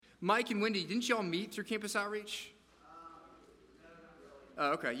Mike and Wendy, didn't y'all meet through Campus Outreach?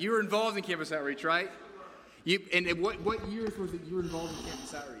 Oh, okay. You were involved in Campus Outreach, right? And what years was it you were involved in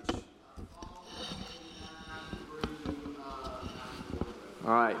Campus Outreach?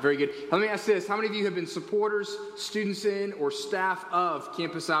 All right, very good. Let me ask this. How many of you have been supporters, students in, or staff of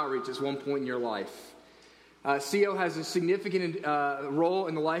Campus Outreach at one point in your life? CO has a significant role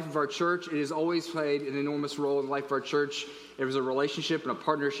in the life of our church. It has always played an enormous role in the life of our church. There was a relationship and a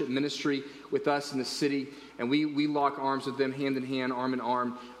partnership ministry with us in the city, and we lock arms with them hand in hand, arm in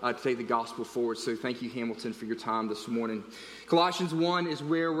arm, to take the gospel forward. So thank you, Hamilton, for your time this morning. Colossians 1 is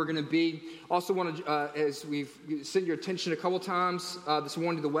where we're going to be. Also want to, as we've sent your attention a couple times this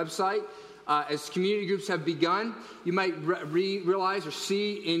morning to the website, as community groups have begun, you might realize or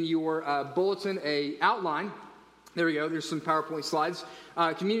see in your bulletin a outline. There we go. There's some PowerPoint slides.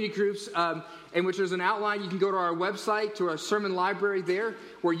 Community groups, in which there's an outline. You can go to our website, to our sermon library there,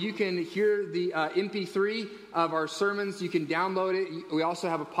 where you can hear the MP3 of our sermons. You can download it. We also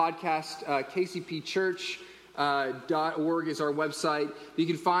have a podcast, kcpchurch.org is our website. You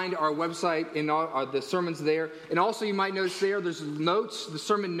can find our website and the sermons there. And also you might notice there's notes, the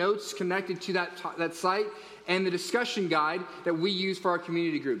sermon notes connected to that site, and the discussion guide that we use for our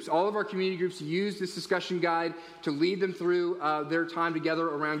community groups. All of our community groups use this discussion guide to lead them through their time together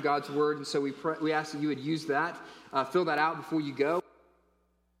around God's Word. And so we ask that you would use that, fill that out before you go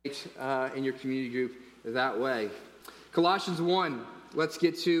in your community group that way. Colossians 1, let's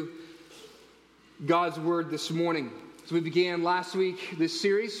get to God's Word this morning. So we began last week this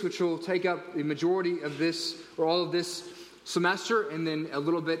series, which will take up the majority of this, or all of this semester, and then a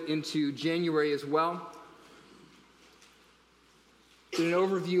little bit into January as well. Did an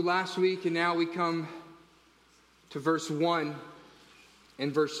overview last week, and now we come to verse 1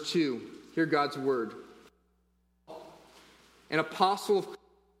 and verse 2. Hear God's Word. An apostle of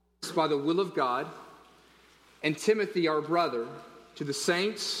Christ by the will of God, and Timothy our brother, to the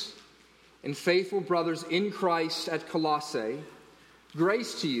saints and faithful brothers in Christ at Colossae,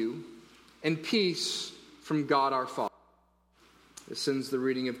 grace to you and peace from God our Father. This ends the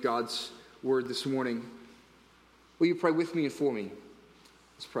reading of God's Word this morning. Will you pray with me and for me?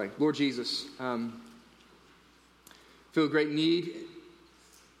 Let's pray. Lord Jesus, feel a great need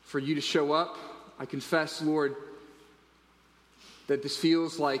for you to show up. I confess, Lord, that this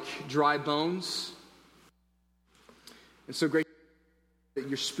feels like dry bones. And so great that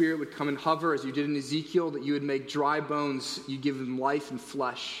your Spirit would come and hover as you did in Ezekiel, that you would make dry bones, you give them life and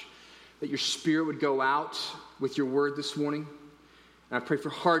flesh, that your Spirit would go out with your word this morning. And I pray for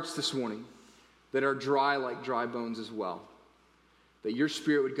hearts this morning that are dry like dry bones as well, that your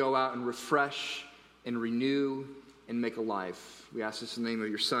Spirit would go out and refresh and renew and make alive. We ask this in the name of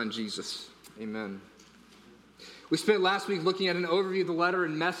your Son, Jesus. Amen. We spent last week looking at an overview of the letter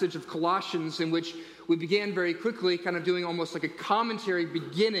and message of Colossians, in which we began very quickly kind of doing almost like a commentary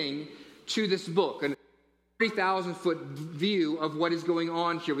beginning to this book, a 30,000-foot view of what is going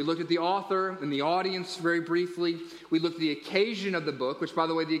on here. We looked at the author and the audience very briefly. We looked at the occasion of the book, which, by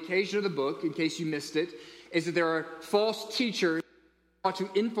the way, the occasion of the book, in case you missed it, is that there are false teachers who want to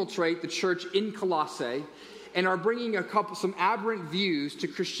infiltrate the church in Colossae and are bringing some aberrant views to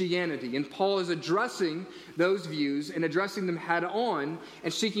Christianity. And Paul is addressing those views and addressing them head on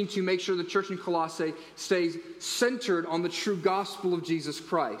and seeking to make sure the church in Colossae stays centered on the true gospel of Jesus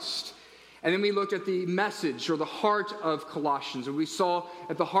Christ. And then we looked at the message or the heart of Colossians, and we saw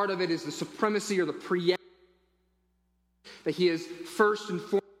at the heart of it is the supremacy or the preeminence, that he is first and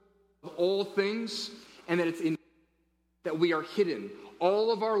foremost of all things, and that it's in that we are hidden.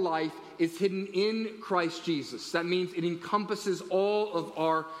 All of our life is hidden in Christ Jesus. That means it encompasses all of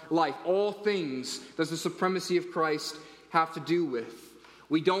our life. All things does the supremacy of Christ have to do with.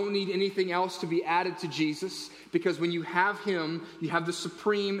 We don't need anything else to be added to Jesus, because when you have him, you have the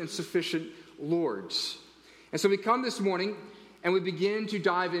supreme and sufficient Lord. And so we come this morning and we begin to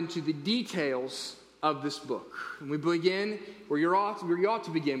dive into the details of this book. And we begin where you ought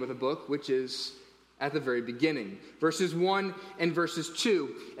to begin with a book, which is at the very beginning. Verses 1 and verses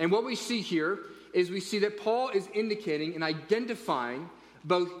 2. And what we see here is we see that Paul is indicating and identifying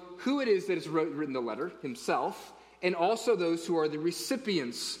both who it is that has written the letter, himself, and also those who are the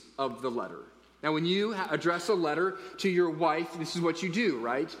recipients of the letter. Now, when you address a letter to your wife, this is what you do,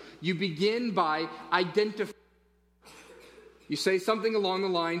 right? You begin by identifying. You say something along the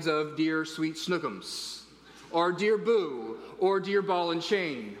lines of, "Dear sweet Snookums," or "Dear Boo," or "Dear Ball and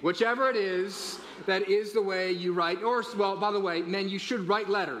Chain." Whichever it is, that is the way you write. Or, well, by the way, men, you should write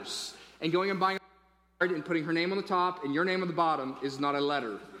letters. And going and buying a card and putting her name on the top and your name on the bottom is not a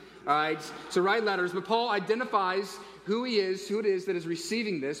letter. All right? So write letters. But Paul identifies who he is, who it is that is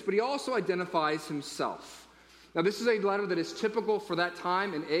receiving this, but he also identifies himself. Now, this is a letter that is typical for that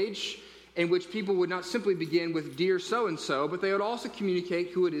time and age, in which people would not simply begin with "Dear so-and-so," but they would also communicate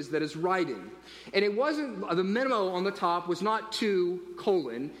who it is that is writing. And it wasn't, the memo on the top was not "to,"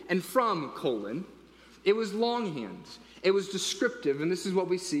 and "from," It was longhand. It was descriptive, and this is what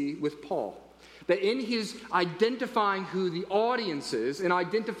we see with Paul. That in his identifying who the audience is and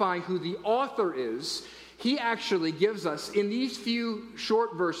identifying who the author is, he actually gives us, in these few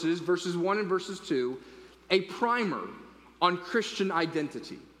short verses, verses 1 and verses 2, a primer on Christian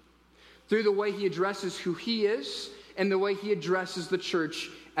identity through the way he addresses who he is and the way he addresses the church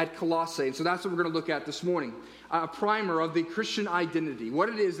at Colossae. And so that's what we're going to look at this morning. A primer of the Christian identity, what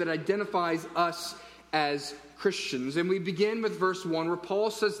it is that identifies us as Christians. And we begin with verse 1 where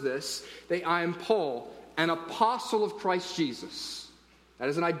Paul says this, that I am Paul, an apostle of Christ Jesus. That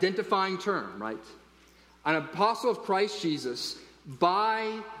is an identifying term, right? An apostle of Christ Jesus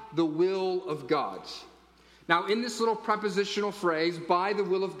by the will of God. Now, in this little prepositional phrase, by the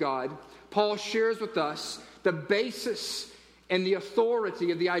will of God, Paul shares with us the basis and the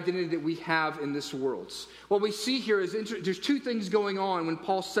authority of the identity that we have in this world. What we see here is there's two things going on when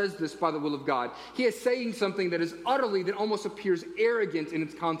Paul says this by the will of God. He is saying something that is utterly, that almost appears arrogant in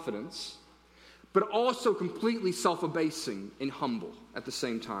its confidence, but also completely self-abasing and humble at the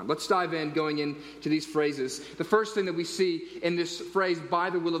same time. Let's dive in, going into these phrases. The first thing that we see in this phrase, by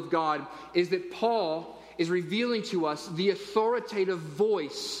the will of God, is that Paul is revealing to us the authoritative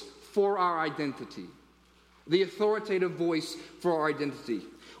voice for our identity. The authoritative voice for our identity.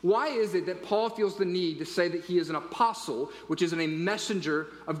 Why is it that Paul feels the need to say that he is an apostle, which is a messenger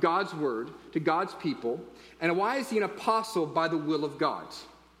of God's word to God's people? And why is he an apostle by the will of God?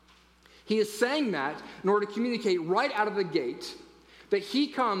 He is saying that in order to communicate right out of the gate that he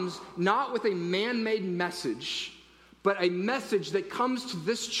comes not with a man-made message, but a message that comes to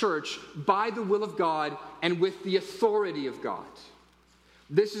this church by the will of God and with the authority of God.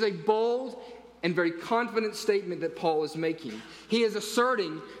 This is a bold and very confident statement that Paul is making. He is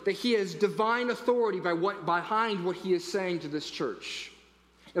asserting that he has divine authority behind what he is saying to this church.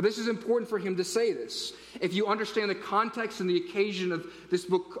 Now, this is important for him to say this. If you understand the context and the occasion of this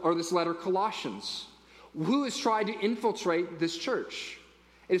book or this letter, Colossians, who has tried to infiltrate this church?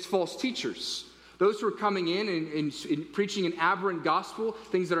 It is false teachers. Those who are coming in and preaching an aberrant gospel,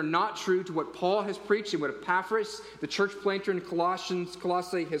 things that are not true to what Paul has preached and what Epaphras, the church planter in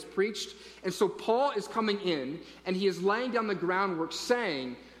Colossae, has preached. And so Paul is coming in and he is laying down the groundwork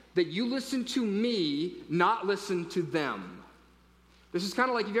saying that you listen to me, not listen to them. This is kind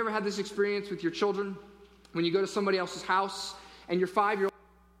of like, have you ever had this experience with your children? When you go to somebody else's house and your 5-year-old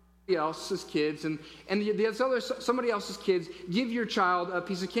else's kids and somebody else's kids give your child a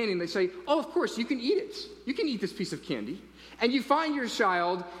piece of candy and they say, oh, of course, you can eat it. You can eat this piece of candy. And you find your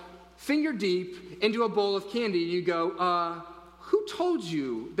child finger deep into a bowl of candy and you go, who told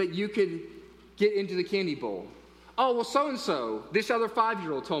you that you could get into the candy bowl? Oh, well, so-and-so, this other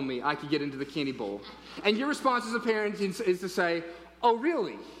 5-year-old told me I could get into the candy bowl. And your response as a parent is to say, oh,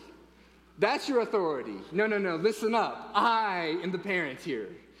 really? That's your authority. No, listen up. I am the parent here.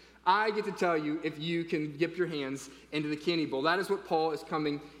 I get to tell you if you can dip your hands into the candy bowl. That is what Paul is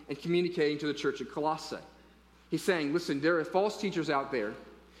coming and communicating to the church at Colossae. He's saying, listen, there are false teachers out there,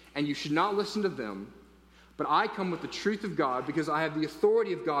 and you should not listen to them. But I come with the truth of God because I have the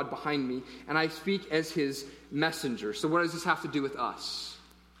authority of God behind me, and I speak as his messenger. So what does this have to do with us?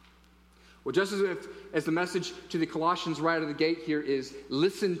 Well, just as the message to the Colossians right out of the gate here is,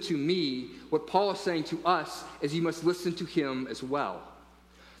 listen to me, what Paul is saying to us is you must listen to him as well.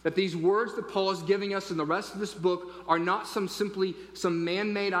 That these words that Paul is giving us in the rest of this book are not simply some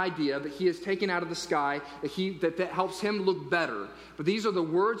man-made idea that he has taken out of the sky, that helps him look better. But these are the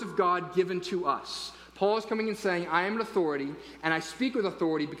words of God given to us. Paul is coming and saying, I am an authority, and I speak with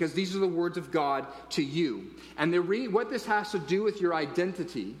authority because these are the words of God to you. And what this has to do with your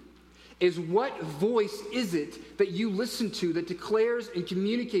identity is what voice is it that you listen to that declares and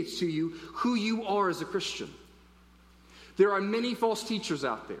communicates to you who you are as a Christian. There are many false teachers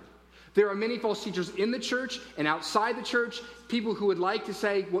out there. There are many false teachers in the church and outside the church, people who would like to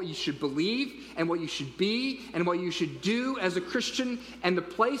say what you should believe and what you should be and what you should do as a Christian, and the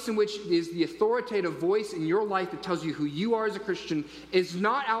place in which is the authoritative voice in your life that tells you who you are as a Christian is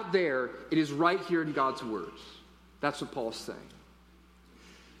not out there. It is right here in God's Word. That's what Paul's saying.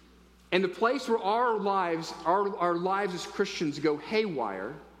 And the place where our lives as Christians go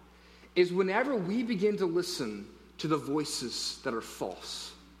haywire is whenever we begin to listen to the voices that are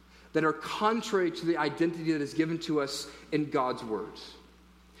false, that are contrary to the identity that is given to us in God's Word.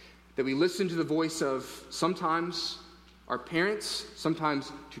 That we listen to the voice of sometimes our parents,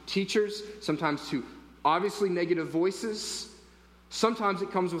 sometimes to teachers, sometimes to obviously negative voices. Sometimes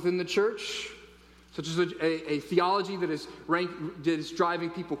it comes within the church, such as a theology that is driving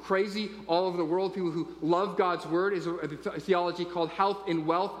people crazy all over the world. People who love God's word is a theology called health and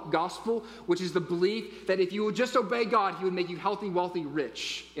wealth gospel, which is the belief that if you would just obey God, he would make you healthy, wealthy,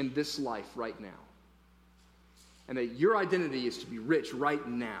 rich in this life right now. And that your identity is to be rich right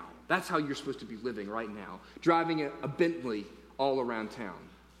now. That's how you're supposed to be living right now. Driving a Bentley all around town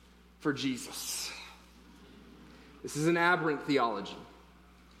for Jesus. This is an aberrant theology.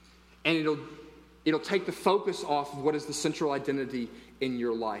 And it'll take the focus off of what is the central identity in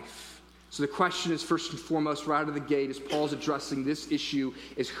your life. So the question is, first and foremost, right out of the gate, as Paul's addressing this issue,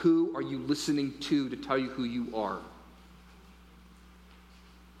 is who are you listening to tell you who you are?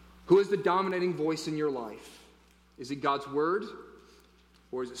 Who is the dominating voice in your life? Is it God's word,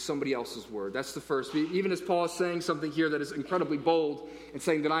 or is it somebody else's word? That's the first. Even as Paul is saying something here that is incredibly bold and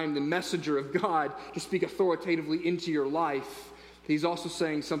saying that I am the messenger of God to speak authoritatively into your life, he's also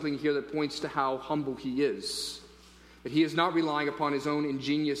saying something here that points to how humble he is. That he is not relying upon his own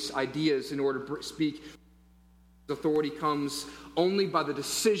ingenious ideas in order to speak. Authority comes only by the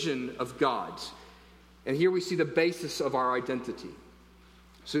decision of God. And here we see the basis of our identity.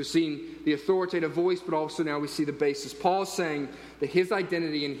 So we've seen the authoritative voice, but also now we see the basis. Paul is saying that his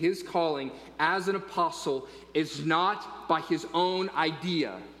identity and his calling as an apostle is not by his own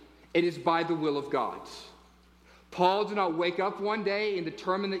idea. It is by the will of God. Paul did not wake up one day and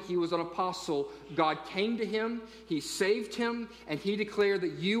determine that he was an apostle. God came to him, he saved him, and he declared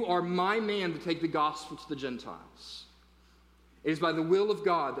that you are my man to take the gospel to the Gentiles. It is by the will of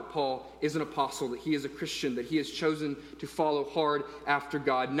God that Paul is an apostle, that he is a Christian, that he has chosen to follow hard after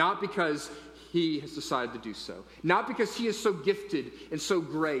God, not because he has decided to do so, not because he is so gifted and so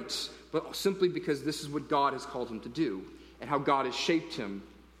great, but simply because this is what God has called him to do and how God has shaped him,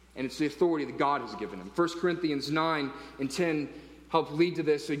 and it's the authority that God has given him. 1 Corinthians 9 and 10 help lead to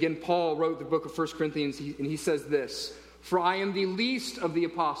this. So again, Paul wrote the book of 1 Corinthians, and he says this, "For I am the least of the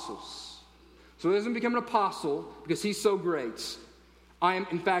apostles." So he doesn't become an apostle because he's so great. I am,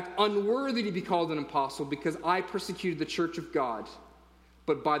 in fact, unworthy to be called an apostle because I persecuted the church of God.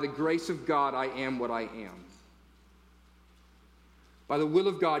 But by the grace of God, I am what I am. By the will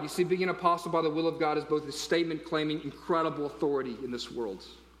of God. You see, being an apostle by the will of God is both a statement claiming incredible authority in this world.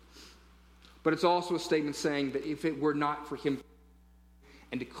 But it's also a statement saying that if it were not for him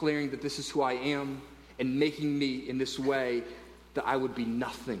and declaring that this is who I am and making me in this way, that I would be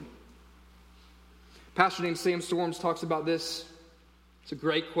nothing. Pastor named Sam Storms talks about this. It's a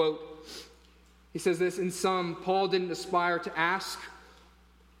great quote. He says this, in sum, Paul didn't aspire to ask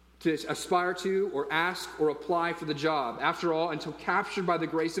or apply for the job. After all, until captured by the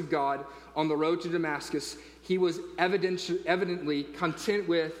grace of God on the road to Damascus, he was evidently content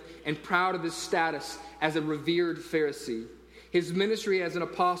with and proud of his status as a revered Pharisee. His ministry as an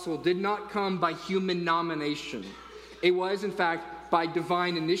apostle did not come by human nomination. It was, in fact, by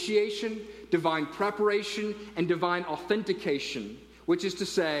divine initiation, divine preparation, and divine authentication, which is to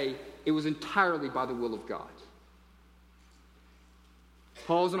say, it was entirely by the will of God.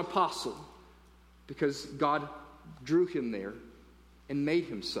 Paul is an apostle because God drew him there and made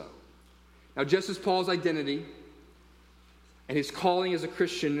him so. Now, just as Paul's identity and his calling as a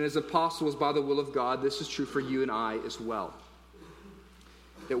Christian and as an apostle is by the will of God, this is true for you and I as well.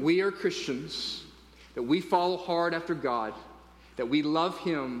 That we are Christians, that we follow hard after God, that we love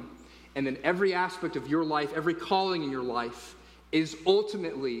him, and then every aspect of your life, every calling in your life is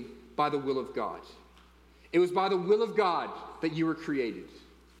ultimately by the will of God. It was by the will of God that you were created.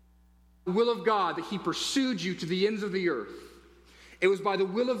 The will of God that he pursued you to the ends of the earth. It was by the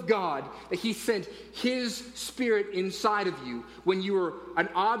will of God that he sent his Spirit inside of you when you were an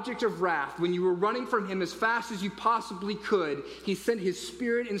object of wrath, when you were running from him as fast as you possibly could. He sent his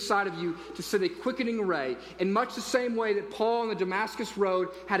Spirit inside of you to send a quickening ray. In much the same way that Paul on the Damascus Road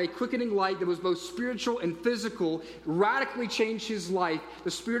had a quickening light that was both spiritual and physical, radically changed his life, the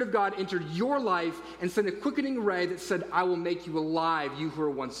Spirit of God entered your life and sent a quickening ray that said, I will make you alive, you who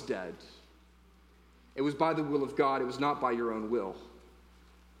were once dead. It was by the will of God. It was not by your own will.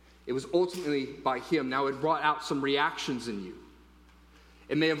 It was ultimately by him. Now, it brought out some reactions in you.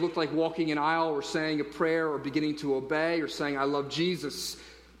 It may have looked like walking an aisle or saying a prayer or beginning to obey or saying, I love Jesus,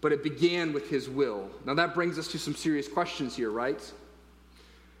 but it began with his will. Now, that brings us to some serious questions here, right?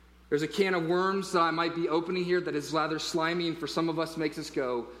 There's a can of worms that I might be opening here that is rather slimy and for some of us makes us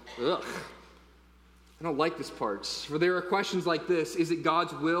go, ugh, I don't like this part. For there are questions like this. Is it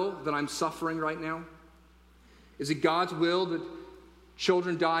God's will that I'm suffering right now? Is it God's will that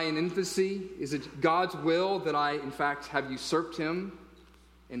Children die in infancy. Is it God's will that I, in fact, have usurped him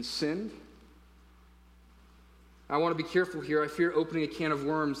and sinned? I want to be careful here. I fear opening a can of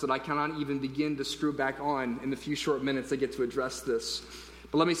worms that I cannot even begin to screw back on in the few short minutes I get to address this.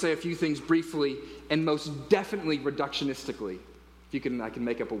 But let me say a few things briefly and most definitely reductionistically. If you can, I can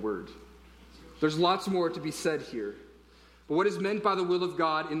make up a word. There's lots more to be said here. But what is meant by the will of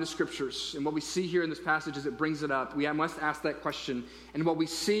God in the Scriptures, and what we see here in this passage as it brings it up, we must ask that question. And what we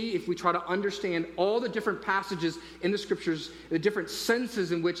see, if we try to understand all the different passages in the Scriptures, the different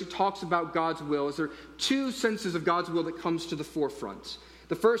senses in which it talks about God's will, is there are two senses of God's will that comes to the forefront.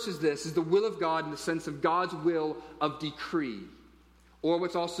 The first is this, is the will of God in the sense of God's will of decree, or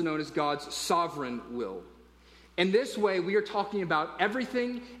what's also known as God's sovereign will. In this way, we are talking about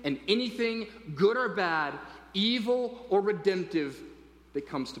everything and anything, good or bad, evil or redemptive, that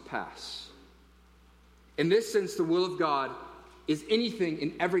comes to pass. In this sense, the will of God is anything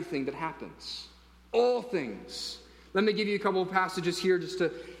and everything that happens. All things. Let me give you a couple of passages here just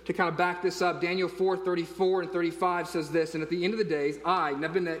to kind of back this up. Daniel 4:34 and 35 says this, and at the end of the days, I,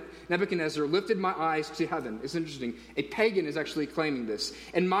 Nebuchadnezzar, lifted my eyes to heaven. It's interesting. A pagan is actually claiming this.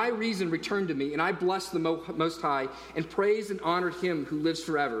 And my reason returned to me, and I blessed the Most High, and praised and honored him who lives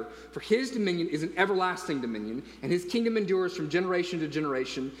forever. For his dominion is an everlasting dominion, and his kingdom endures from generation to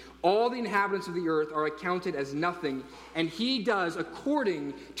generation. All the inhabitants of the earth are accounted as nothing, and he does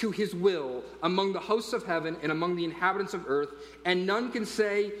according to his will among the hosts of heaven and among the inhabitants of earth, and none can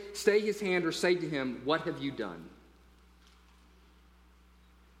stay his hand or say to him, what have you done?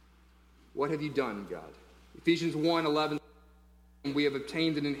 What have you done, God? Ephesians 1:11, we have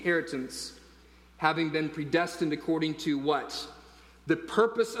obtained an inheritance, having been predestined according to what? The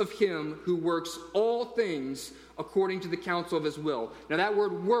purpose of him who works all things according to the counsel of his will. Now that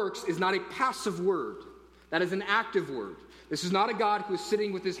word works is not a passive word. That is an active word. This is not a God who is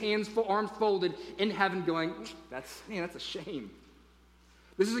sitting with his arms folded in heaven going, that's a shame.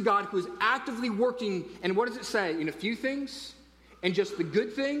 This is a God who is actively working, and what does it say? In a few things? And just the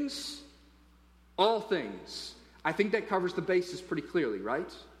good things? All things. I think that covers the basis pretty clearly,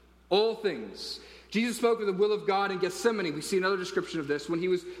 right? All things. Jesus spoke of the will of God in Gethsemane. We see another description of this. When he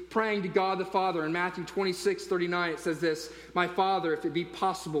was praying to God the Father in Matthew 26:39, it says this, my Father, if it be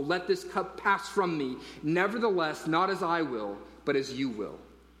possible, let this cup pass from me. Nevertheless, not as I will, but as you will.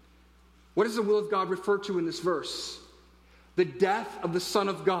 What does the will of God refer to in this verse? The death of the Son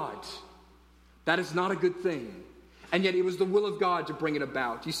of God. That is not a good thing. And yet it was the will of God to bring it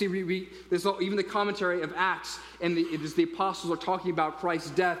about. You see, there's even the commentary of Acts, and the apostles are talking about Christ's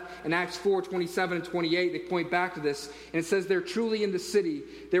death. In Acts 4:27 and 28, they point back to this. And it says there, truly in the city,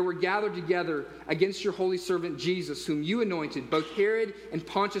 there were gathered together against your holy servant Jesus, whom you anointed, both Herod and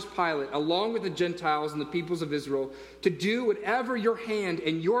Pontius Pilate, along with the Gentiles and the peoples of Israel, to do whatever your hand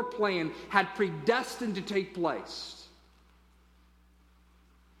and your plan had predestined to take place.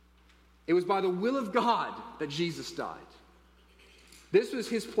 It was by the will of God that Jesus died. This was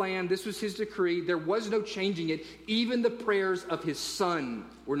his plan. This was his decree. There was no changing it. Even the prayers of his Son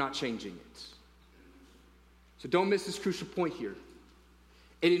were not changing it. So don't miss this crucial point here.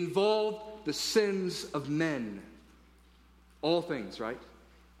 It involved the sins of men. All things, right?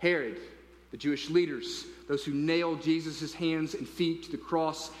 Herod, the Jewish leaders, those who nailed Jesus' hands and feet to the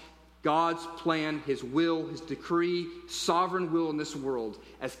cross. God's plan, his will, his decree, sovereign will in this world,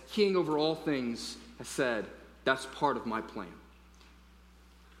 as king over all things, has said, that's part of my plan.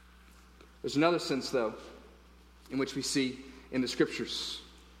 There's another sense, though, in which we see in the Scriptures.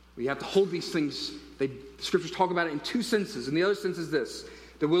 We have to hold these things. The Scriptures talk about it in two senses. And the other sense is this.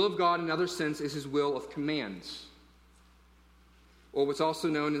 The will of God, in another sense, is his will of commands. Or what's also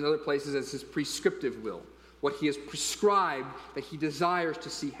known in other places as his prescriptive will. What he has prescribed that he desires to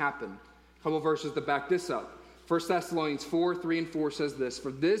see happen. A couple of verses to back this up. 1 Thessalonians 4:3 and 4 says this,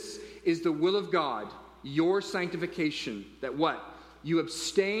 for this is the will of God, your sanctification, that what? You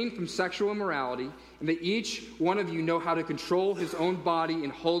abstain from sexual immorality, and that each one of you know how to control his own body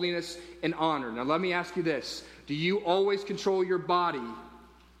in holiness and honor. Now let me ask you this. Do you always control your body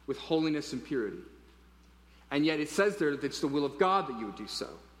with holiness and purity? And yet it says there that it's the will of God that you would do so.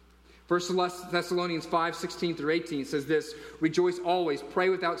 1 Thessalonians 5:16 through 18 says this, rejoice always, pray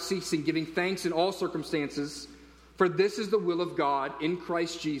without ceasing, giving thanks in all circumstances, for this is the will of God in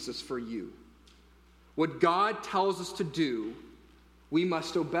Christ Jesus for you. What God tells us to do, we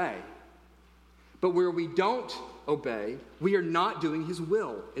must obey. But where we don't obey, we are not doing his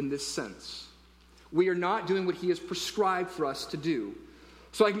will in this sense. We are not doing what he has prescribed for us to do.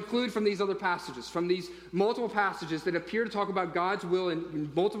 So I conclude from these other passages, from these multiple passages that appear to talk about God's will in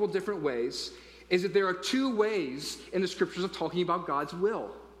multiple different ways, is that there are two ways in the scriptures of talking about God's will.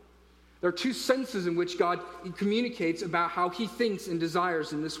 There are two senses in which God communicates about how he thinks and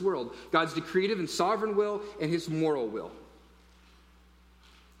desires in this world. God's decretive and sovereign will and his moral will.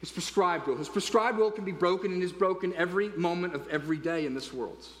 His prescribed will. His prescribed will can be broken and is broken every moment of every day in this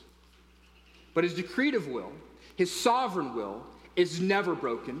world. But his decretive will, his sovereign will, is never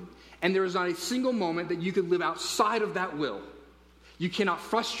broken, and there is not a single moment that you could live outside of that will. You cannot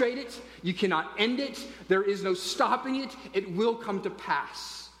frustrate it. You cannot end it. There is no stopping it. It will come to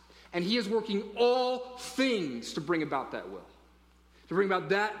pass. And he is working all things to bring about that will, to bring about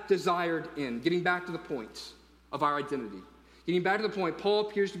that desired end. Getting back to the point of our identity. Getting back to the point, Paul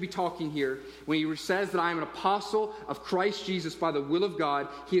appears to be talking here when he says that I am an apostle of Christ Jesus by the will of God.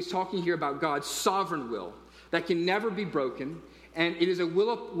 He is talking here about God's sovereign will that can never be broken. And it is a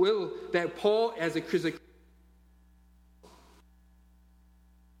will that Paul, as a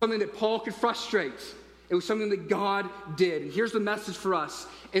something that Paul could frustrate. It was something that God did. And here's the message for us,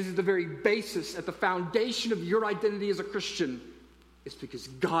 is at the very basis, at the foundation of your identity as a Christian, is because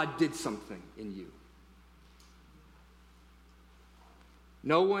God did something in you.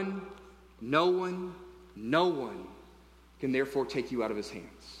 No one can therefore take you out of his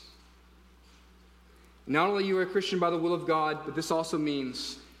hands. Not only are you a Christian by the will of God, but this also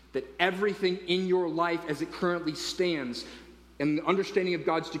means that everything in your life as it currently stands, and the understanding of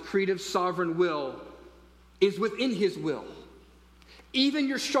God's decretive sovereign will, is within his will. Even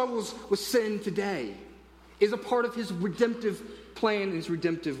your struggles with sin today is a part of his redemptive plan and his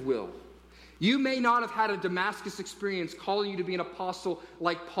redemptive will. You may not have had a Damascus experience calling you to be an apostle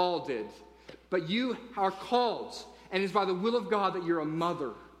like Paul did, but you are called, and it is by the will of God that you're a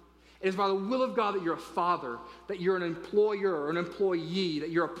mother. It is by the will of God that you're a father, that you're an employer or an employee,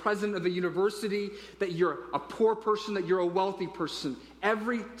 that you're a president of a university, that you're a poor person, that you're a wealthy person.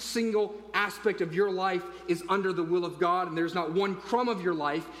 Every single aspect of your life is under the will of God, and there's not one crumb of your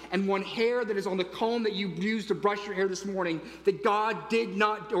life and one hair that is on the comb that you used to brush your hair this morning that God did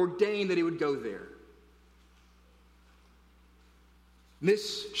not ordain that it would go there.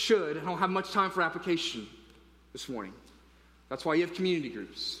 This should, I don't have much time for application this morning. That's why you have community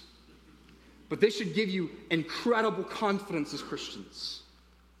groups. But this should give you incredible confidence as Christians.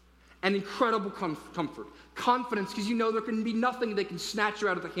 And incredible comfort. Confidence because you know there can be nothing that can snatch you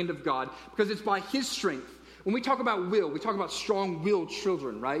out of the hand of God because it's by his strength. When we talk about will, we talk about strong-willed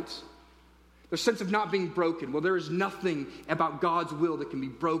children, right? The sense of not being broken. Well, there is nothing about God's will that can be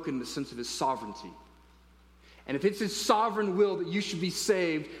broken in the sense of his sovereignty. And if it's his sovereign will that you should be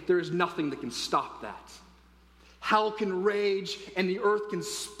saved, there is nothing that can stop that. Hell can rage and the earth can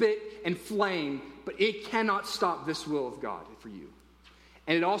spit and flame, but it cannot stop this will of God for you.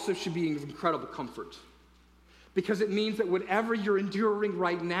 And it also should be of incredible comfort. Because it means that whatever you're enduring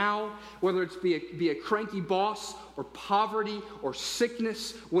right now, whether it's be a cranky boss or poverty or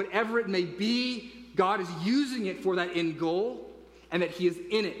sickness, whatever it may be, God is using it for that end goal and that he is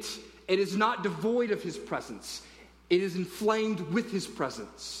in it. It is not devoid of his presence. It is inflamed with his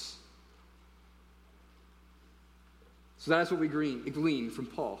presence. So that is what we glean from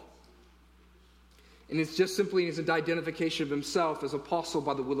Paul. And it's just simply an identification of himself as apostle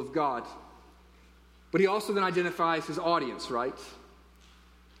by the will of God. But he also then identifies his audience, right?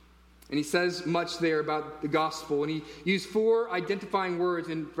 And he says much there about the gospel. And he used 4 identifying words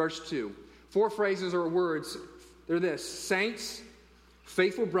in verse 2. 4 phrases or words. They're this: saints,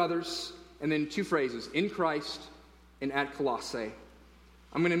 faithful brothers, and then 2 phrases: in Christ and at Colossae.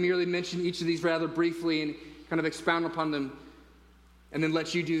 I'm going to merely mention each of these rather briefly and kind of expound upon them, and then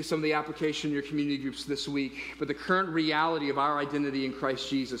let you do some of the application in your community groups this week. But the current reality of our identity in Christ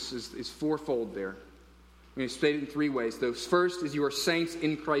Jesus is fourfold there. I'm going to state it in 3 ways. The first is you are saints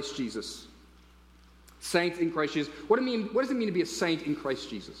in Christ Jesus. Saints in Christ Jesus. What does it mean to be a saint in Christ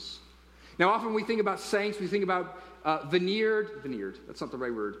Jesus? Now, often we think about saints, we think about veneered, that's not the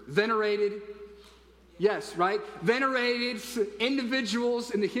right word, venerated. Yes, right? Venerated individuals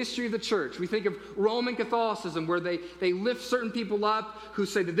in the history of the church. We think of Roman Catholicism, where they lift certain people up who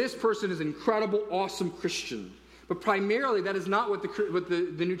say that this person is an incredible, awesome Christian. But primarily, that is not what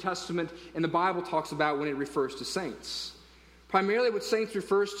the New Testament and the Bible talks about when it refers to saints. Primarily, what saints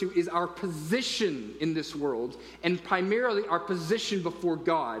refers to is our position in this world, and primarily our position before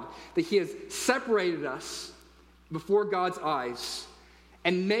God, that he has separated us before God's eyes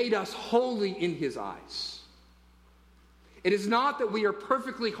and made us holy in his eyes. It is not that we are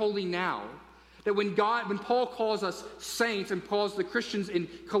perfectly holy now, that when Paul calls us saints and calls the Christians in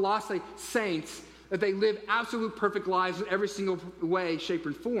Colossae saints, that they live absolute perfect lives in every single way, shape,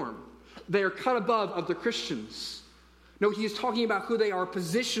 and form. They are cut above other Christians. No, he is talking about who they are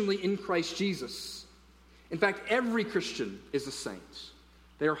positionally in Christ Jesus. In fact, every Christian is a saint.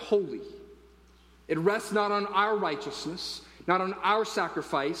 They are holy. It rests not on our righteousness, not on our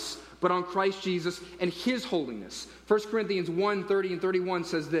sacrifice, but on Christ Jesus and his holiness. 1 Corinthians 1:30 and 31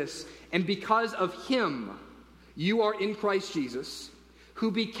 says this, "And because of him you are in Christ Jesus,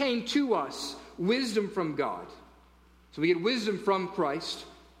 who became to us wisdom from God." So we get wisdom from Christ,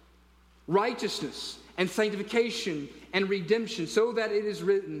 righteousness and sanctification and redemption, so that it is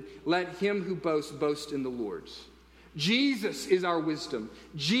written, "Let him who boasts, boast in the Lord." Jesus is our wisdom.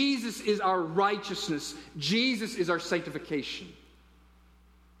 Jesus is our righteousness. Jesus is our sanctification.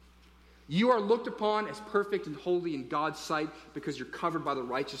 You are looked upon as perfect and holy in God's sight because you're covered by the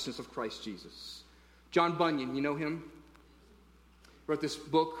righteousness of Christ Jesus. John Bunyan, you know him? Wrote this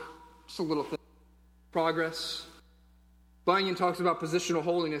book, just a little thing, Progress. Bunyan talks about positional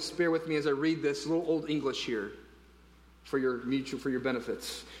holiness. Bear with me as I read this, a little old English here for your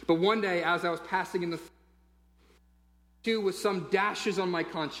benefits. "But one day, as I was passing in the with some dashes on my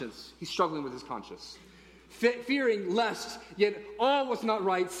conscience," he's struggling with his conscience, "fearing lest yet all was not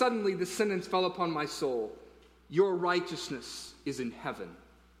right, suddenly the sentence fell upon my soul, 'Your righteousness is in heaven.'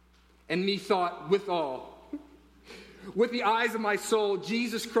 And methought withal, with the eyes of my soul,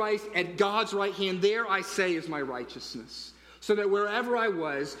 Jesus Christ at God's right hand, there I say is my righteousness. So that wherever I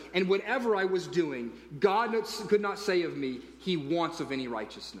was and whatever I was doing, God could not say of me, 'He wants of any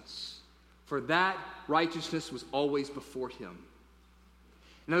righteousness.' For that righteousness was always before him."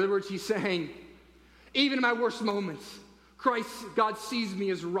 In other words, he's saying, even in my worst moments, God sees me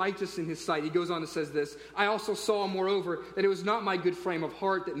as righteous in his sight. He goes on and says this, "I also saw, moreover, that it was not my good frame of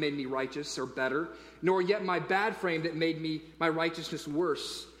heart that made me righteous or better, nor yet my bad frame that made my righteousness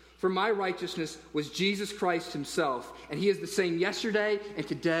worse. For my righteousness was Jesus Christ himself, and he is the same yesterday and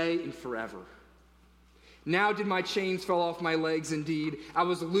today and forever. Now did my chains fall off my legs indeed. I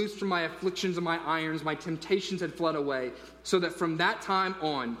was loosed from my afflictions and my irons. My temptations had fled away. So that from that time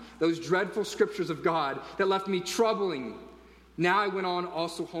on, those dreadful scriptures of God that left me troubling, now I went on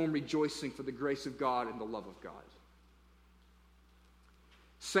also home rejoicing for the grace of God and the love of God."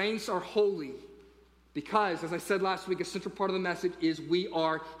 Saints are holy because, as I said last week, a central part of the message is we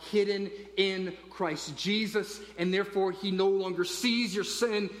are hidden in Christ Jesus, and therefore he no longer sees your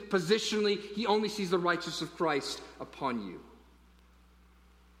sin positionally. He only sees the righteousness of Christ upon you.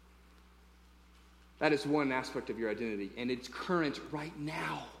 That is one aspect of your identity, and it's current right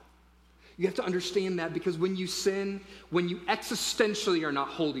now. You have to understand that, because when you sin, when you existentially are not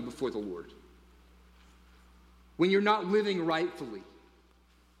holy before the Lord, when you're not living rightfully,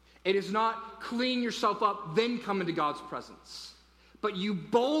 it is not clean yourself up, then come into God's presence. But you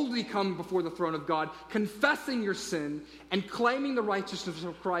boldly come before the throne of God, confessing your sin and claiming the righteousness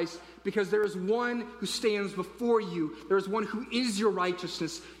of Christ, because there is one who stands before you. There is one who is your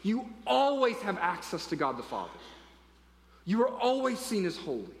righteousness. You always have access to God the Father. You are always seen as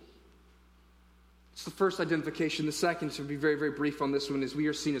holy. It's the first identification. The second, to be very, very brief on this one, is we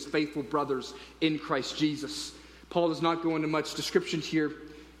are seen as faithful brothers in Christ Jesus. Paul does not go into much description here,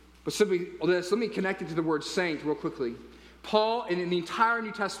 but simply this. Let me connect it to the word saint real quickly. Paul, and in the entire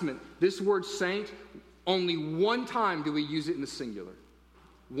New Testament, this word saint, only one time do we use it in the singular.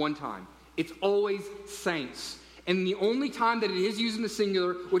 One time. It's always saints. And the only time that it is used in the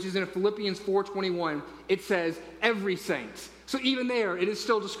singular, which is in Philippians 4:21, it says every saint. So even there, it is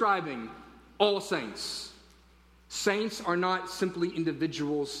still describing all saints. Saints are not simply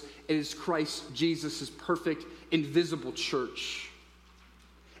individuals. It is Christ Jesus' perfect, invisible church.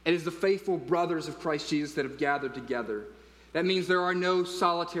 It is the faithful brothers of Christ Jesus that have gathered together. That means there are no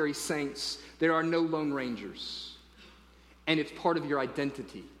solitary saints. There are no lone rangers. And it's part of your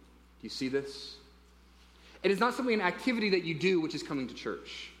identity. Do you see this? It is not simply an activity that you do, which is coming to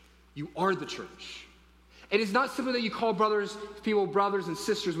church. You are the church. It is not simply that you call people brothers and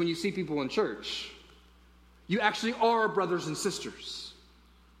sisters when you see people in church. You actually are brothers and sisters.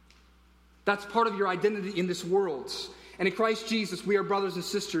 That's part of your identity in this world. And in Christ Jesus, we are brothers and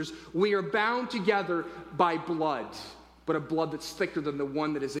sisters. We are bound together by blood, but a blood that's thicker than the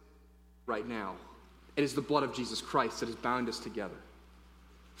one that is in right now. It is the blood of Jesus Christ that has bound us together.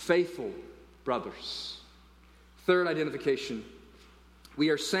 Faithful brothers. Third identification. We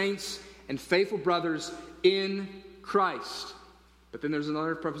are saints and faithful brothers in Christ. But then there's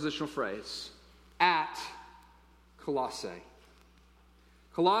another prepositional phrase. At Colossae.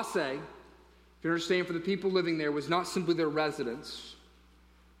 Colossae, if you understand, for the people living there, was not simply their residence,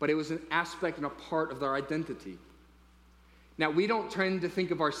 but it was an aspect and a part of their identity. Now, we don't tend to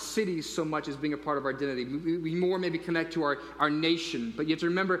think of our cities so much as being a part of our identity. We more maybe connect to our nation. But you have to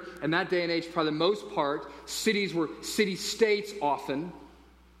remember, in that day and age, for the most part, cities were city-states often,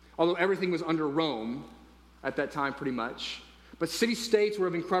 although everything was under Rome at that time pretty much. But city-states were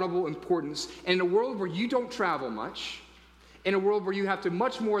of incredible importance. And in a world where you don't travel much, in a world where you have to,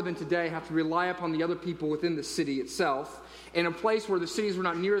 much more than today, have to rely upon the other people within the city itself, in a place where the cities were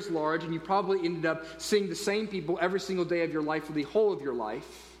not near as large, and you probably ended up seeing the same people every single day of your life for the whole of your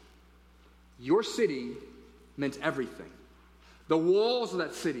life, your city meant everything. The walls of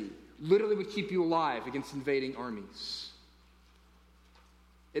that city literally would keep you alive against invading armies.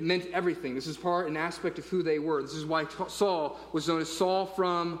 It meant everything. This is an aspect of who they were. This is why Saul was known as Saul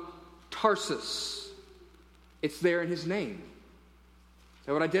from Tarsus. It's there in his name.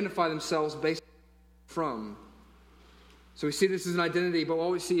 They would identify themselves based from. So we see this as an identity, but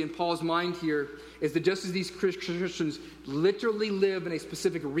what we see in Paul's mind here is that just as these Christians literally live in a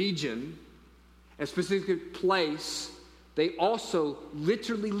specific region, a specific place, they also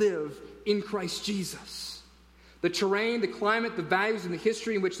literally live in Christ Jesus. The terrain, the climate, the values, and the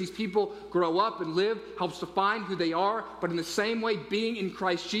history in which these people grow up and live helps define who they are. But in the same way, being in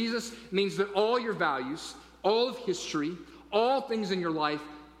Christ Jesus means that all your values, all of history, all things in your life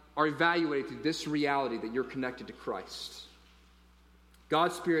are evaluated through this reality that you're connected to Christ.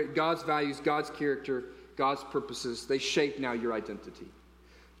 God's Spirit, God's values, God's character, God's purposes, they shape now your identity.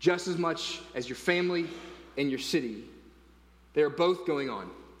 Just as much as your family and your city, they are both going on.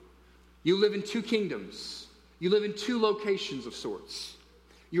 You live in two kingdoms. You live in two locations of sorts.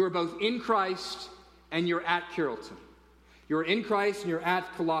 You are both in Christ and you're at Carrollton. You're in Christ and you're at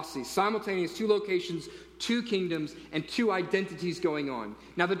Colossae. Simultaneous, two locations, two kingdoms, and two identities going on.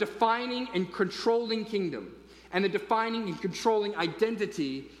 Now, the defining and controlling kingdom and the defining and controlling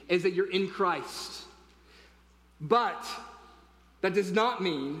identity is that you're in Christ. But that does not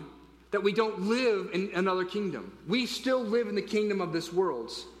mean that we don't live in another kingdom. We still live in the kingdom of this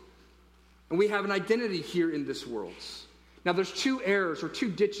world. And we have an identity here in this world. Now, there's two errors or two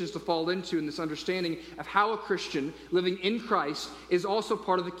ditches to fall into in this understanding of how a Christian living in Christ is also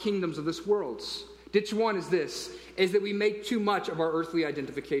part of the kingdoms of this world. Ditch one is this, is that we make too much of our earthly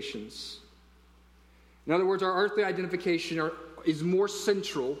identifications. In other words, our earthly identification is more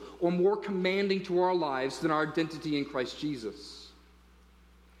central or more commanding to our lives than our identity in Christ Jesus.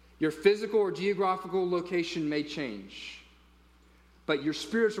 Your physical or geographical location may change, but your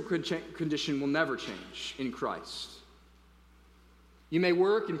spiritual condition will never change in Christ. You may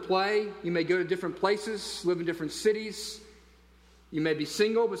work and play. You may go to different places, live in different cities. You may be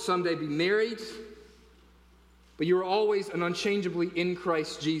single, but someday be married. But you are always and unchangeably in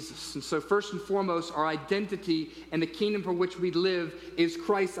Christ Jesus. And so first and foremost, our identity and the kingdom for which we live is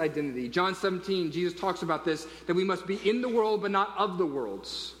Christ's identity. John 17, Jesus talks about this, that we must be in the world but not of the world.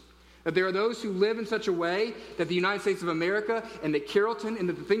 That there are those who live in such a way that the United States of America and that Carrollton and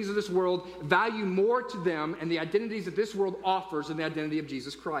that the things of this world value more to them and the identities that this world offers than the identity of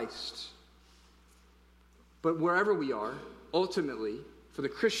Jesus Christ. But wherever we are, ultimately, for the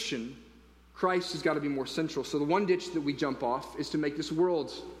Christian, Christ has got to be more central. So the one ditch that we jump off is to make this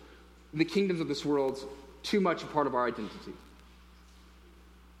world, the kingdoms of this world, too much a part of our identity.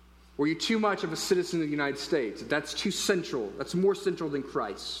 Were you too much of a citizen of the United States? That's too central. That's more central than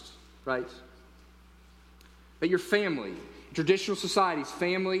Christ. Right? That your family, traditional societies,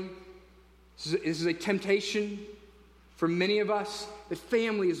 family, this is a temptation for many of us, that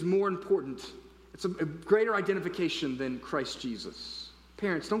family is more important. It's a greater identification than Christ Jesus.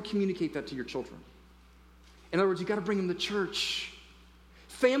 Parents, don't communicate that to your children. In other words, you've got to bring them to church.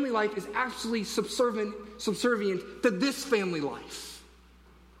 Family life is absolutely subservient to this family life.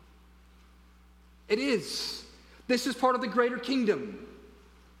 It is. This is part of the greater kingdom.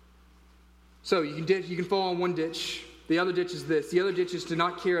 So you can fall on one ditch. The other ditch is this. The other ditch is to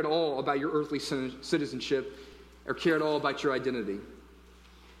not care at all about your earthly citizenship or care at all about your identity.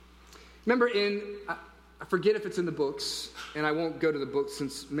 Remember I forget if it's in the books, and I won't go to the books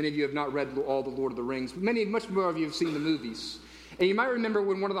since many of you have not read all the Lord of the Rings, but much more of you have seen the movies. And you might remember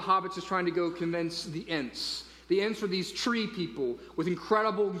when one of the hobbits is trying to go convince the Ents. The Ents were these tree people with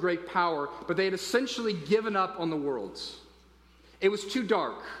incredible and great power, but they had essentially given up on the world. It was too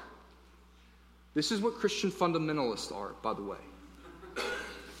dark. This is what Christian fundamentalists are, by the way.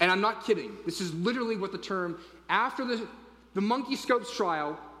 And I'm not kidding. This is literally what the term, after the Monkey Scopes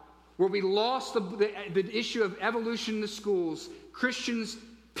trial, where we lost the issue of evolution in the schools, Christians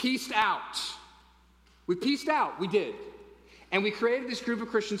pieced out. We pieced out. We did. And we created this group of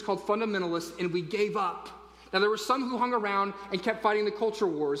Christians called fundamentalists, and we gave up. Now, there were some who hung around and kept fighting the culture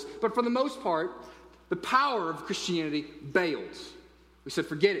wars, but for the most part, the power of Christianity bailed. We said,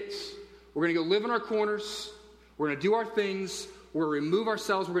 forget it. We're going to go live in our corners. We're going to do our things. We're going to remove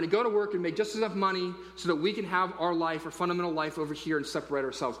ourselves. We're going to go to work and make just enough money so that we can have our life, our fundamental life over here and separate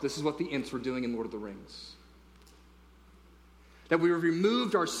ourselves. This is what the Ents were doing in Lord of the Rings. That we have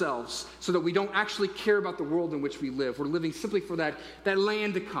removed ourselves so that we don't actually care about the world in which we live. We're living simply for that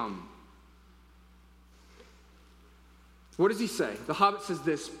land to come. What does he say? The Hobbit says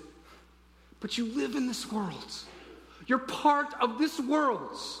this, but you live in this world. You're part of this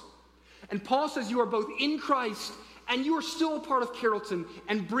world. And Paul says you are both in Christ and you are still a part of Carrollton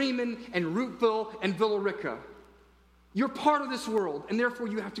and Bremen and Rootville and Villa Rica. You're part of this world, and therefore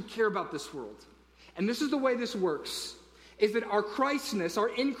you have to care about this world. And this is the way this works, is that our Christness, our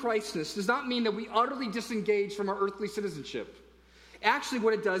in Christness, does not mean that we utterly disengage from our earthly citizenship. Actually,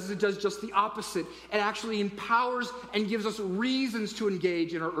 what it does is it does just the opposite. It actually empowers and gives us reasons to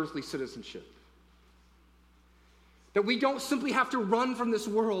engage in our earthly citizenship. That we don't simply have to run from this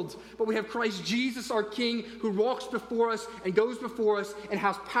world, but we have Christ Jesus, our King, who walks before us and goes before us and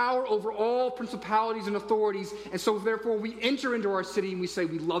has power over all principalities and authorities. And so therefore we enter into our city and we say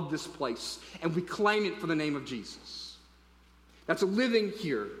we love this place and we claim it for the name of Jesus. That's a living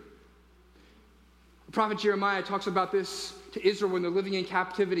here. The prophet Jeremiah talks about this to Israel when they're living in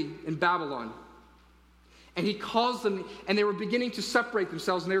captivity in Babylon. And he calls them, and they were beginning to separate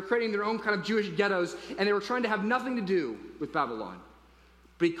themselves, and they were creating their own kind of Jewish ghettos, and they were trying to have nothing to do with Babylon.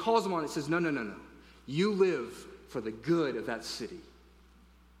 But he calls them on and says, no. You live for the good of that city.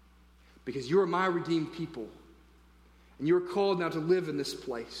 Because you are my redeemed people. And you are called now to live in this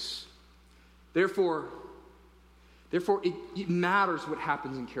place. Therefore it matters what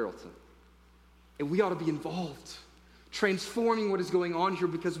happens in Carrollton. And we ought to be involved. Transforming what is going on here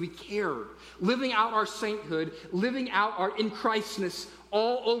because we care. Living out our sainthood, living out our in Christness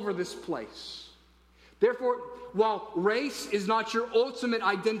all over this place. Therefore, while race is not your ultimate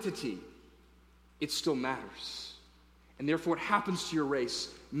identity, it still matters. And therefore, what happens to your race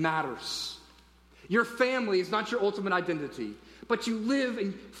matters. Your family is not your ultimate identity, but you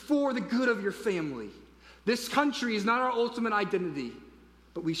live for the good of your family. This country is not our ultimate identity,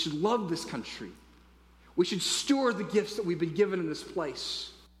 but we should love this country. We should steward the gifts that we've been given in this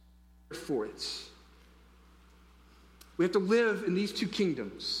place for it. We have to live in these two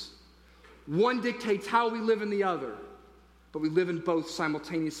kingdoms. One dictates how we live in the other, but we live in both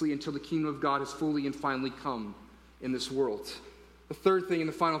simultaneously until the kingdom of God has fully and finally come in this world. The third thing and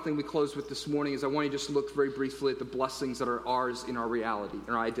the final thing we close with this morning is I want you to just look very briefly at the blessings that are ours in our reality,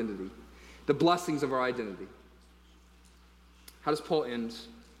 in our identity. The blessings of our identity. How does Paul end?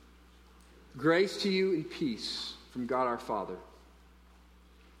 Grace to you and peace from God our Father.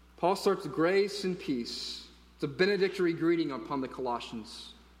 Paul starts with grace and peace. It's a benedictory greeting upon the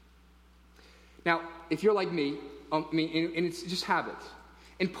Colossians. Now, if you're like me, and it's just habit.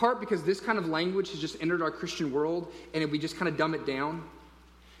 In part because this kind of language has just entered our Christian world, and we just kind of dumb it down.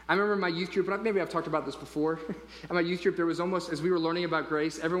 I remember in my youth group, but maybe I've talked about this before. In my youth group, there was almost, as we were learning about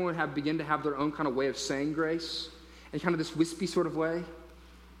grace, everyone would begin to have their own kind of way of saying grace, in kind of this wispy sort of way.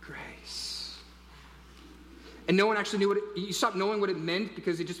 Grace. And no one actually knew you stopped knowing what it meant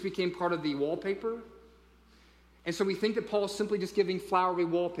because it just became part of the wallpaper. And so we think that Paul is simply just giving flowery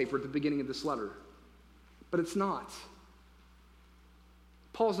wallpaper at the beginning of this letter. But it's not.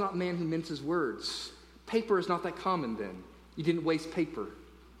 Paul is not a man who minces words. Paper is not that common then. You didn't waste paper.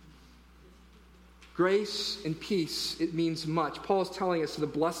 Grace and peace, it means much. Paul is telling us the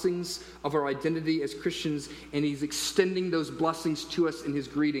blessings of our identity as Christians, and he's extending those blessings to us in his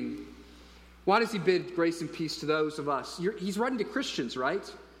greeting. Why does he bid grace and peace to those of us? He's writing to Christians, right?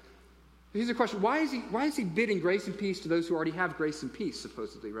 Here's the question. Why is he bidding grace and peace to those who already have grace and peace,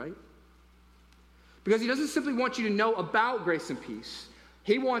 supposedly, right? Because he doesn't simply want you to know about grace and peace.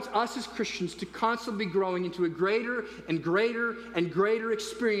 He wants us as Christians to constantly be growing into a greater and greater and greater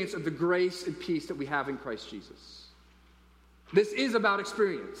experience of the grace and peace that we have in Christ Jesus. This is about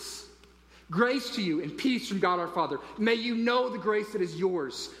experience. Grace to you and peace from God our Father. May you know the grace that is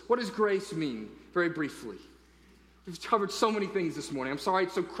yours. What does grace mean? Very briefly. We've covered so many things this morning. I'm sorry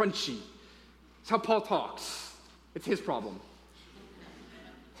it's so crunchy. It's how Paul talks. It's his problem.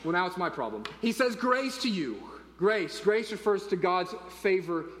 Well, now it's my problem. He says grace to you. Grace. Grace refers to God's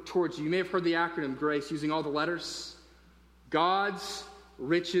favor towards you. You may have heard the acronym GRACE using all the letters. God's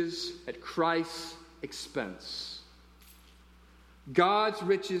riches at Christ's expense. God's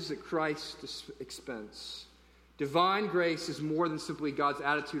riches at Christ's expense. Divine grace is more than simply God's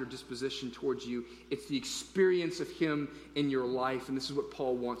attitude or disposition towards you. It's the experience of him in your life, and this is what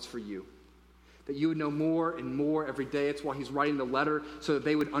Paul wants for you. that you would know more and more every day. It's why he's writing the letter, so that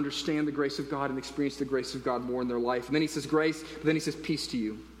they would understand the grace of God and experience the grace of God more in their life. And then he says grace, but then he says peace to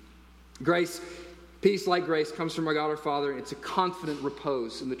you. Grace, peace like grace, comes from our God our Father. It's a confident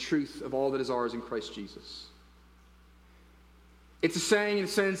repose in the truth of all that is ours in Christ Jesus. It's a saying, in a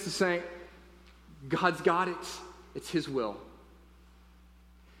sense, to say, God's got it. It's his will.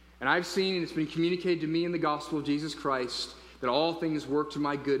 And I've seen, and it's been communicated to me in the gospel of Jesus Christ, that all things work to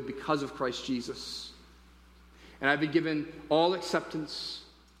my good because of Christ Jesus. And I've been given all acceptance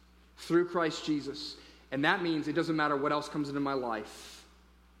through Christ Jesus. And that means it doesn't matter what else comes into my life,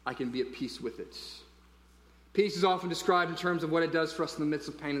 I can be at peace with it. Peace is often described in terms of what it does for us in the midst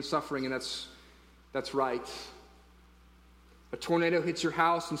of pain and suffering, and that's right. A tornado hits your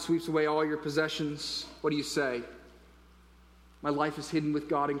house and sweeps away all your possessions. What do you say? My life is hidden with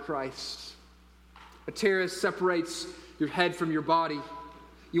God in Christ. A terrorist separates your head from your body.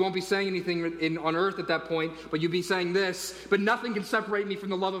 You won't be saying anything on earth at that point, but you'll be saying this, but nothing can separate me from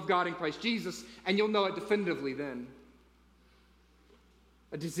the love of God in Christ Jesus, and you'll know it definitively then.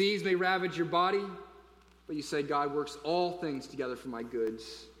 A disease may ravage your body, but you say, God works all things together for my good.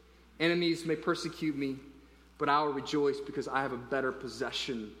 Enemies may persecute me, but I will rejoice because I have a better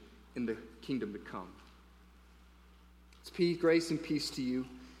possession in the kingdom to come. It's peace, grace and peace to you.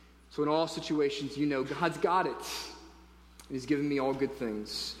 So in all situations, you know God's got it. And he's given me all good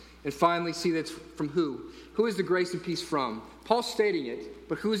things. And finally, see that's from who? Who is the grace and peace from? Paul's stating it,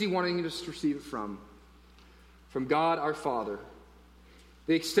 but who is he wanting us to receive it from? From God our Father.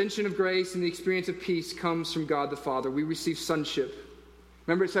 The extension of grace and the experience of peace comes from God the Father. We receive sonship.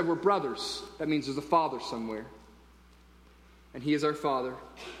 Remember it said we're brothers. That means there's a father somewhere. And he is our Father.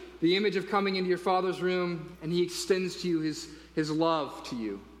 The image of coming into your Father's room and he extends to you his love to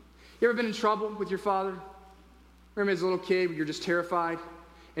you. You ever been in trouble with your father? Remember as a little kid when you're just terrified?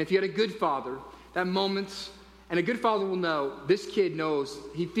 And if you had a good father, that moment, and a good father will know, this kid knows,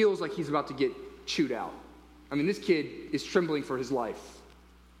 he feels like he's about to get chewed out. I mean, this kid is trembling for his life.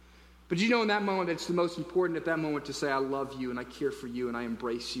 But you know in that moment, it's the most important at that moment to say, I love you and I care for you and I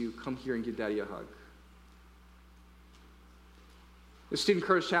embrace you. Come here and give Daddy a hug. Stephen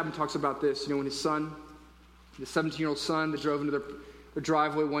Curtis Chapman talks about this. You know, when his son, the 17-year-old son, that drove into their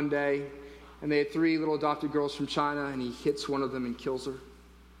driveway one day, and they had 3 little adopted girls from China, and he hits one of them and kills her.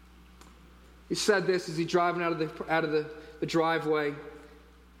 He said this as he's driving out of the driveway,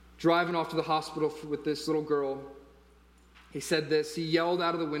 driving off to the hospital with this little girl. He said this. He yelled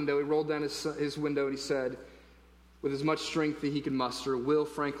out of the window. He rolled down his window, and he said, with as much strength that he could muster, Will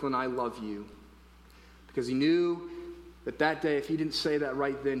Franklin, I love you. Because he knew that day, if he didn't say that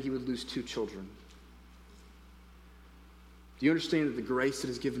right then, he would lose 2 children. Do you understand that the grace that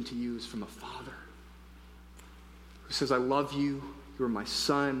is given to you is from a Father who says, I love you, you are my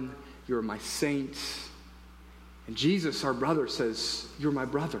son, you are my saint. And Jesus, our brother, says, you're my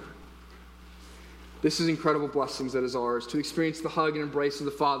brother. This is incredible blessings that is ours. To experience the hug and embrace of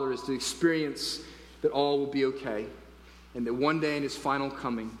the Father is to experience that all will be okay. And that one day in his final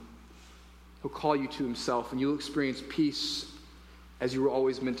coming, he'll call you to himself and you'll experience peace as you were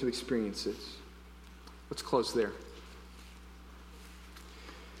always meant to experience it. Let's close there.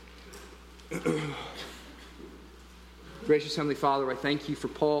 Gracious Heavenly Father, I thank you for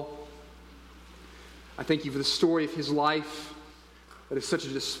Paul. I thank you for the story of his life that is such a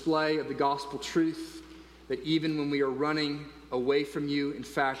display of the gospel truth that even when we are running away from you, in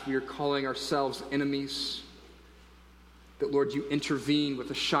fact, we are calling ourselves enemies, that, Lord, you intervene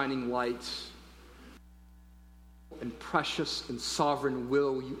with a shining light. And precious and sovereign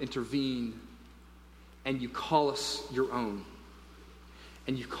will you intervene, and you call us your own.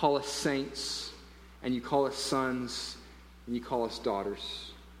 And you call us saints, and you call us sons, and you call us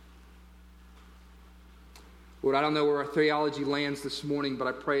daughters. Lord, I don't know where our theology lands this morning, but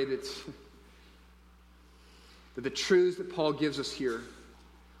I pray that the truths that Paul gives us here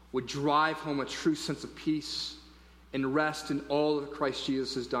would drive home a true sense of peace and rest in all that Christ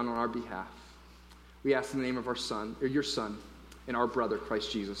Jesus has done on our behalf. We ask in the name of our Son, or your Son, and our brother,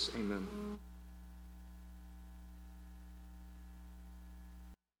 Christ Jesus. Amen.